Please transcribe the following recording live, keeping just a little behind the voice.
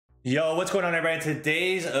Yo, what's going on, everybody? In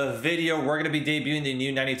today's video, we're going to be debuting the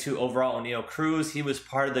new 92 overall Oneil Cruz. He was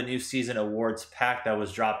part of the new season awards pack that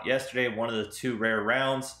was dropped yesterday, one of the 2 rare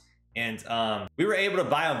rounds. And we were able to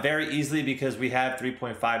buy him very easily because we have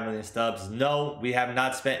 3.5 million stubs. No, we have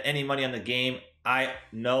not spent any money on the game. I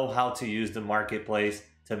know how to use the marketplace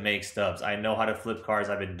to make stubs. I know how to flip cards.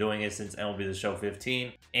 I've been doing it since MLB The Show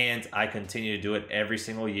 15, and I continue to do it every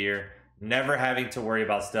single year, never having to worry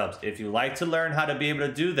about stubs. If you like to learn how to be able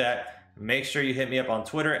to do that, make sure you hit me up on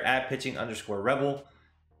Twitter at pitching_rebel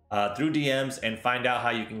through DMs and find out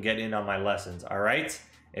how you can get in on my lessons. All right.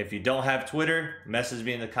 If you don't have Twitter, message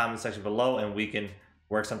me in the comment section below and we can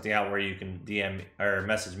work something out where you can DM or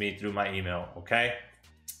message me through my email. Okay.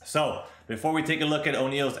 So before we take a look at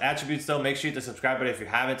Oneil's attributes though, make sure you hit the subscribe button if you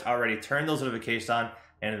haven't already. Turn those notifications on,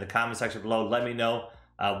 and in the comment section below, let me know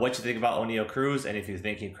what you think about Oneil Cruz and if you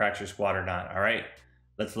think he cracks your squad or not. All right,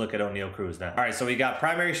 let's look at Oneil Cruz now. All right, so we got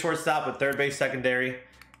primary shortstop with third base secondary,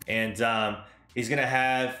 and he's gonna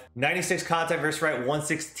have 96 contact versus right,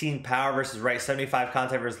 116 power versus right, 75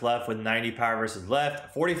 contact versus left with 90 power versus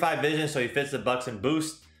left, 45 vision, so he fits the Bucks and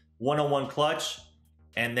boost, 101 clutch,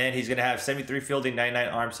 and then he's gonna have 73 fielding, 99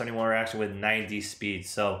 arm, 71 reaction with 90 speed.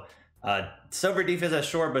 So silver defense at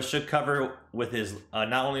short, but should cover with his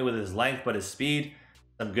not only with his length but his speed,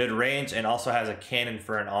 some good range, and also has a cannon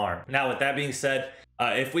for an arm. Now with that being said,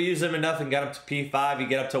 if we use him enough and get up to P5, you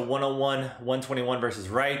get up to 101, 121 versus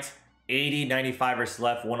right, 80, 95 versus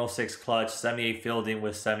left, 106 clutch, 78 fielding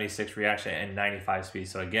with 76 reaction and 95 speed.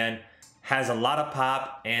 So again, has a lot of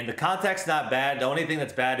pop, and the contact's not bad. The only thing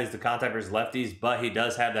that's bad is the contact versus lefties, but he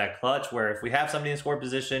does have that clutch where if we have somebody in score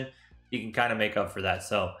position, he can kind of make up for that.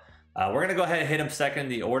 So we're gonna go ahead and hit him second in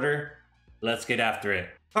the order. Let's get after it.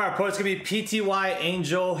 All right, opponent's gonna be PTY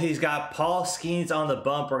Angel. He's got Paul Skeens on the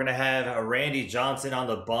bump. We're gonna have Randy Johnson on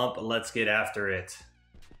the bump. Let's get after it.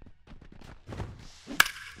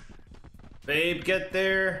 Babe, get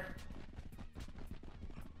there.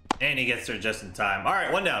 And he gets there just in time. All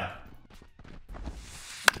right, one down.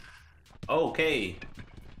 Okay.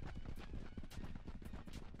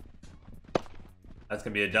 That's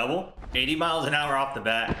gonna be a double. 80 miles an hour off the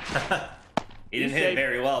bat. He didn't hit it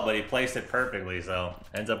very well, but he placed it perfectly, so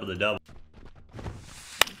ends up with a double.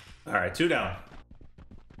 All right, 2 down.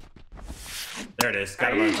 There it is.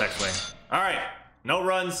 Got to run check swing. All right, no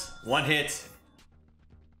runs, 1 hit.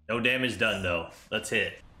 No damage done though. Let's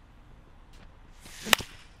hit.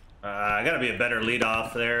 I gotta be a better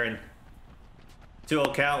leadoff there, and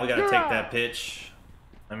 2-0 count. We gotta take that pitch.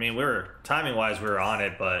 I mean, we were timing wise, we were on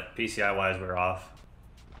it, but PCI wise, we were off.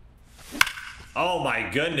 Oh my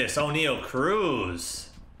goodness, Oneil Cruz.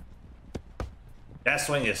 That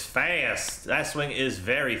swing is fast. That swing is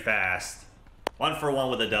very fast. 1 for 1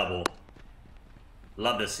 with a double.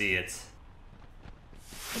 Love to see it.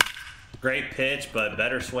 Great pitch, but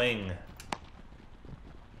better swing.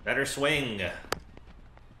 Better swing.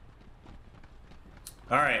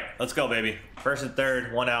 All right, let's go, baby. First and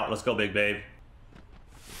third, 1 out. Let's go, big babe.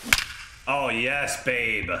 Oh, yes,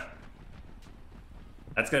 babe.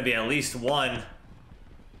 That's going to be at least 1,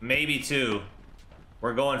 maybe 2.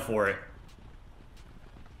 We're going for it.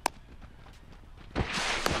 All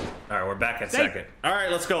right, we're back at second. All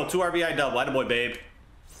right, let's go. 2 RBI double. Attaboy, babe.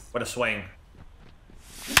 What a swing.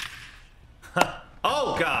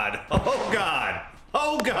 Oh, God. Oh, God.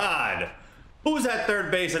 Oh, God. Who's at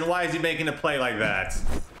third base, and why is he making a play like that?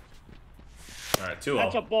 All right, 2-0.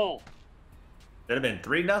 That's a ball. Should have been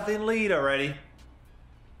 3-0 lead already.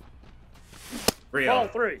 3-0. Ball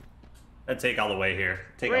 3. I'd take all the way here.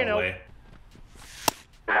 Take all the way.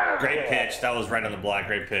 Great pitch. That was right on the block.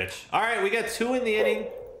 Great pitch. All right, we got 2 in the inning.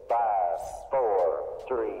 5, 4,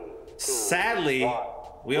 3, 2, Sadly, 1.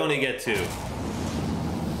 we only get 2.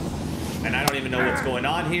 And I don't even know what's going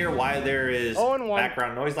on here, why there is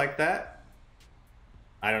background noise like that.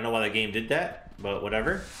 I don't know why the game did that, but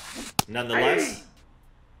whatever. Nonetheless,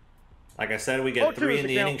 like I said, we get 3 in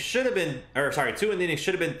the inning. Should have been, or sorry, 2 in the inning.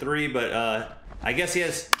 Should have been 3, but I guess he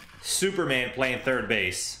has Superman playing third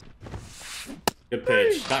base. Good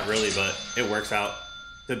pitch. Not really, but it works out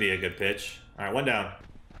to be a good pitch. All right, 1 down.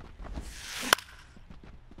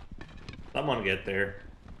 Someone get there.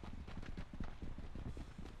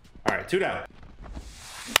 All right, 2 down.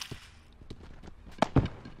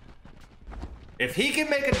 If he can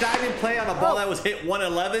make a diving play on a ball that was hit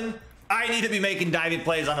 111, I need to be making diving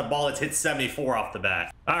plays on a ball that's hit 74 off the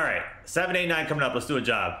bat. All right, 7, 8, 9 coming up. Let's do a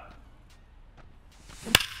job.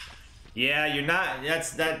 Yeah, you're not.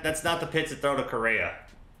 That's not the pitch to throw to Correa.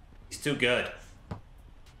 He's too good.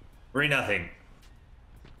 3-0.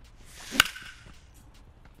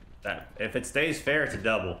 That if it stays fair, it's a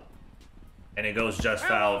double. And it goes just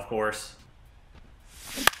foul, of course.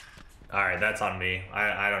 All right, that's on me.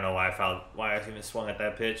 I don't know why I even swung at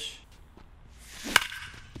that pitch.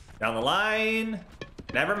 Down the line.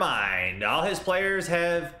 Never mind. All his players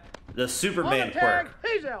have the Superman quirk.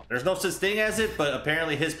 He's out. There's no such thing as it, but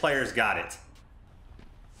apparently his players got it.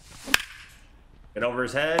 Get over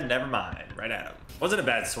his head. Never mind. Right at him. Wasn't a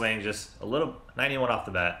bad swing, just a little 91 off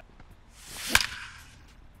the bat.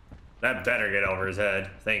 That better get over his head.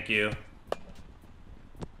 Thank you.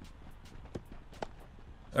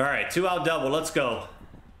 All right, 2-out double. Let's go.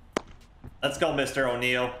 Let's go, Mr.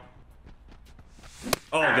 Oneil.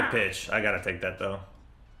 Oh, good pitch. I gotta take that though.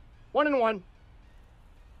 1-1.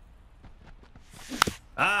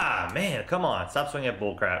 Ah, man, come on. Stop swinging at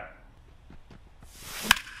bullcrap.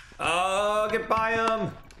 Oh, get by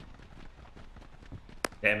him.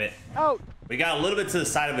 Damn it. Out. We got a little bit to the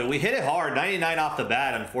side of it. We hit it hard, 99 off the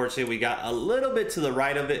bat. Unfortunately, we got a little bit to the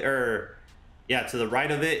right of it, to the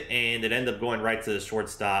right of it, and it ended up going right to the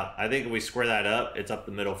shortstop. I think if we square that up, it's up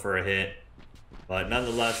the middle for a hit. But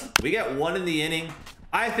nonetheless, we got one in the inning.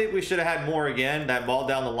 I think we should have had more again. That ball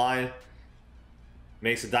down the line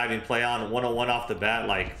makes a diving play on 101 off the bat.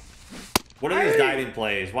 Like, what are these diving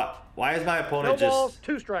plays? Why is my opponent No balls, just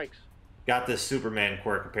 2 strikes. got this Superman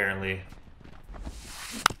quirk, apparently?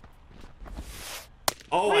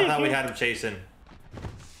 Oh, I thought we had him chasing.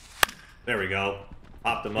 There we go.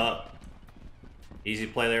 Popped him up. Easy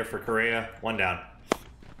play there for Correa. 1 down.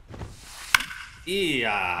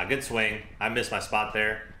 Yeah, good swing. I missed my spot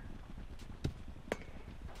there.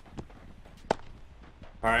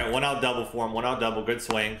 All right, 1-out double for him. 1-out double. Good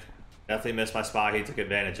swing. Definitely missed my spot. He took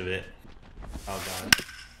advantage of it. Oh, God.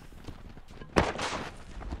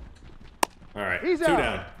 All right, He's 2 out.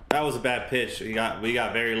 down. That was a bad pitch. We got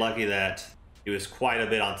very lucky that he was quite a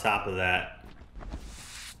bit on top of that.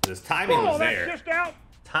 His timing was there. That's just out.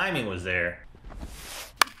 Timing was there.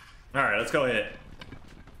 All right, let's go hit.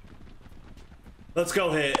 Let's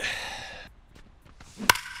go hit.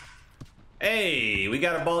 Hey, we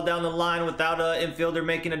got a ball down the line without an infielder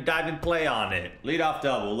making a diving play on it. Leadoff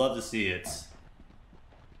double. Love to see it.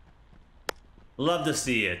 Love to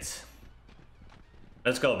see it.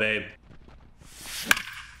 Let's go, babe.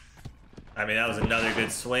 I mean, that was another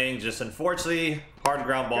good swing. Just unfortunately, hard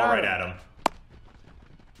ground ball right at him.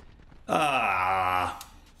 Ah.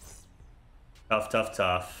 Tough, tough,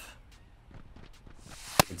 tough.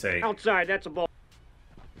 Take. Outside, that's a ball.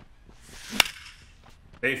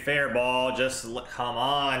 A fair ball, just come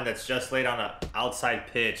on. That's just laid on an outside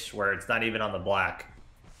pitch where it's not even on the black.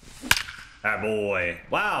 Ah, boy.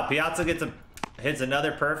 Wow, Piazza hits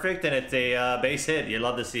another perfect, and it's a base hit. You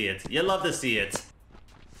love to see it. You love to see it.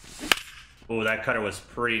 Ooh, that cutter was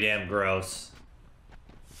pretty damn gross.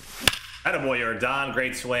 Attaboy, Jordan.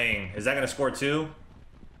 Great swing. Is that going to score 2?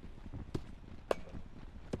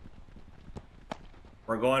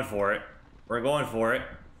 We're going for it. We're going for it.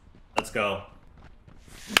 Let's go.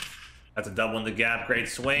 That's a double in the gap. Great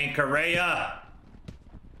swing. Correa.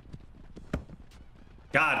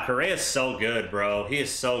 God, Correa's so good, bro. He is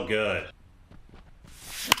so good.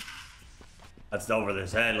 That's over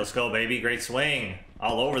his head. Let's go, baby. Great swing.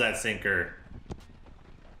 All over that sinker.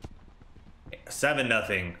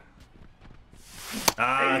 7-0.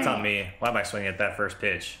 Ah, that's on me. Why am I swinging at that first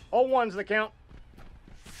pitch? 0-1's the count.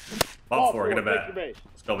 Ball 4. Get a take bat. your base.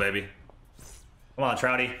 Let's go, baby. Come on,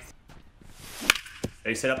 Trouty.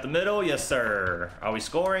 Base hit up the middle. Yes, sir. Are we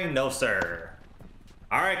scoring? No, sir.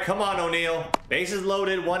 All right, come on, Oneil. Bases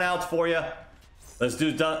loaded. 1 out for you. Let's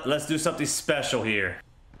do something special here.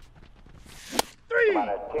 3. 10,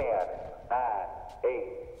 9, 8,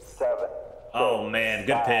 7. Oh man,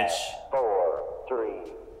 good pitch. 4,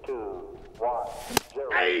 3, 2, 1, 0.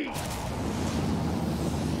 Hey.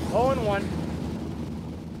 0-1.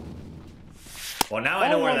 Well, now I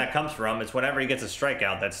know where that comes from. It's whenever he gets a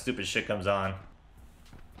strikeout, that stupid shit comes on.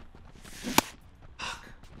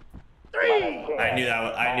 3. I knew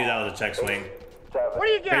that was a check swing. What do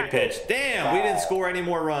you got? Great pitch. Damn, we didn't score any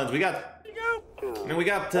more runs. We got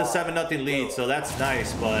to 7-0 lead, so that's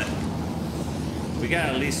nice, but we got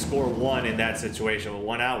to at least score 1 in that situation. With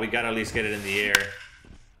 1 out, we got to at least get it in the air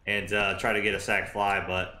and try to get a sac fly.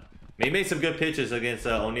 But he made some good pitches against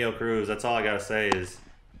Oneil Cruz. That's all I got to say is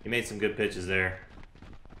he made some good pitches there.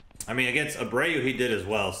 I mean, against Abreu, he did as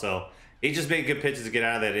well. So he just made good pitches to get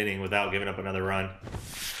out of that inning without giving up another run.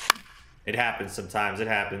 It happens sometimes. It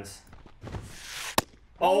happens.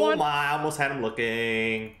 Oh my, I almost had him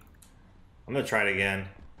looking. I'm going to try it again.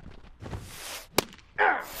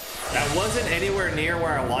 That wasn't anywhere near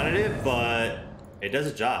where I wanted it, but it does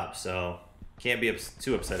a job, so can't be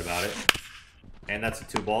too upset about it. And that's a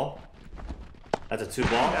 2 ball. That's a 2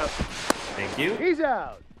 ball. Yep. Thank you. He's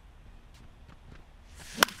out.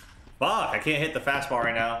 Fuck, I can't hit the fastball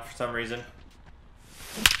right now for some reason.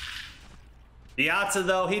 Piazza,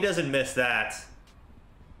 though, he doesn't miss that.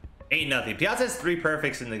 8-0. Piazza has 3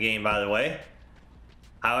 perfects in the game, by the way.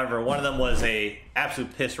 However, one of them was a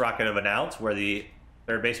absolute piss rocket of an out, where the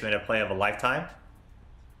third baseman had a play of a lifetime.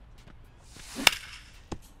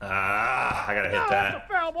 Ah, I gotta hit that. That's a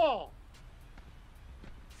foul ball.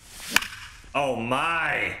 Oh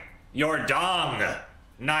my! Your dong!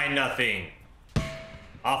 9-0.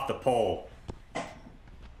 Off the pole.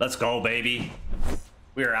 Let's go, baby.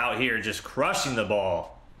 We are out here just crushing the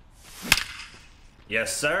ball.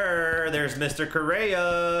 Yes, sir. There's Mr.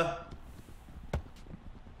 Correa.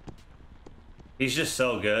 He's just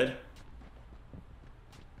so good.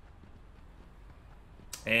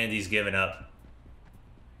 And he's giving up.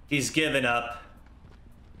 He's given up.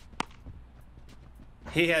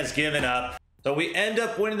 He has given up. So we end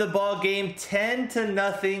up winning the ball game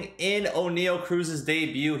 10-0 in Oneil Cruz's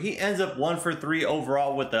debut. He ends up 1 for 3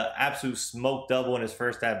 overall with the absolute smoke double in his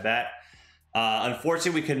first at bat.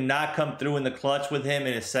 Unfortunately, we could not come through in the clutch with him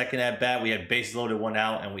in his second at bat. We had bases loaded, 1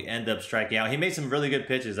 out, and we end up striking out. He made some really good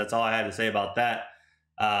pitches. That's all I had to say about that.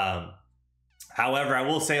 However, I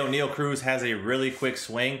will say Oneil Cruz has a really quick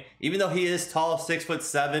swing. Even though he is tall,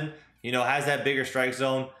 6'7", you know, has that bigger strike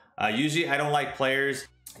zone. Usually I don't like players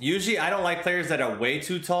that are way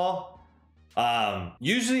too tall.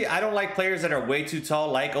 Usually I don't like players that are way too tall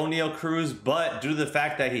like Oneil Cruz, but due to the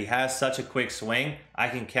fact that he has such a quick swing, I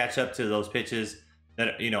can catch up to those pitches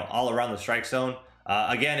that, you know, all around the strike zone.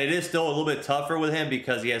 Again, it is still a little bit tougher with him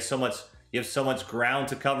because you have so much ground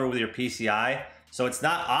to cover with your PCI. So it's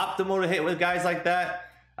not optimal to hit with guys like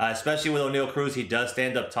that, especially with Oneil Cruz. He does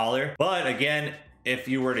stand up taller. But again, if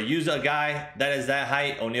you were to use a guy that is that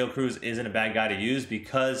height, Oneil Cruz isn't a bad guy to use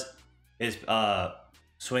because his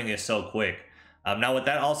swing is so quick. Now, with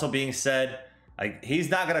that also being said, he's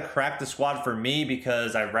not going to crack the squad for me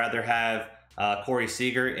because I'd rather have Corey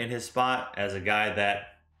Seager in his spot as a guy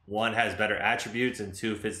that, 1, has better attributes, and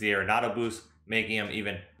 2, fits the Arenado boost, making him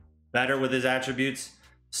even better with his attributes.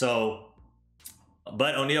 So,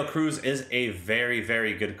 but Oneil Cruz is a very,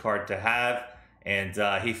 very good card to have.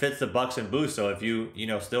 And he fits the Bucks and boost. So if you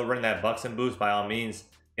still run that Bucks and boost, by all means,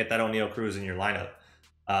 get that Oneil Cruz in your lineup.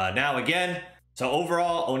 Now again, so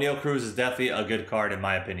overall, Oneil Cruz is definitely a good card in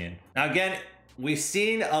my opinion. Now again, we've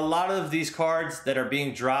seen a lot of these cards that are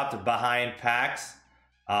being dropped behind packs.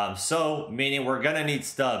 So meaning we're gonna need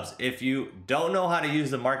stubs. If you don't know how to use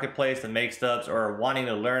the marketplace to make stubs or are wanting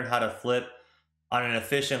to learn how to flip on an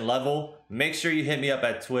efficient level, make sure you hit me up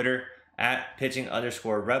at Twitter at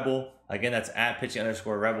pitching_rebel. Again, that's at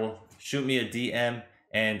pitching_rebel. Shoot me a DM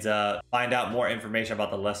and find out more information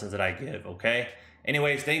about the lessons that I give, okay?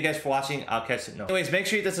 Anyways, thank you guys for watching. I'll catch you. Anyways, make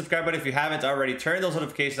sure you hit the subscribe button if you haven't already. Turn those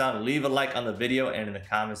notifications on. Leave a like on the video and in the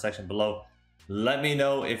comment section below. Let me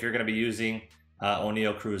know if you're going to be using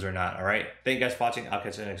Oneil Cruz or not, all right? Thank you guys for watching. I'll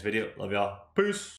catch you in the next video. Love y'all. Peace.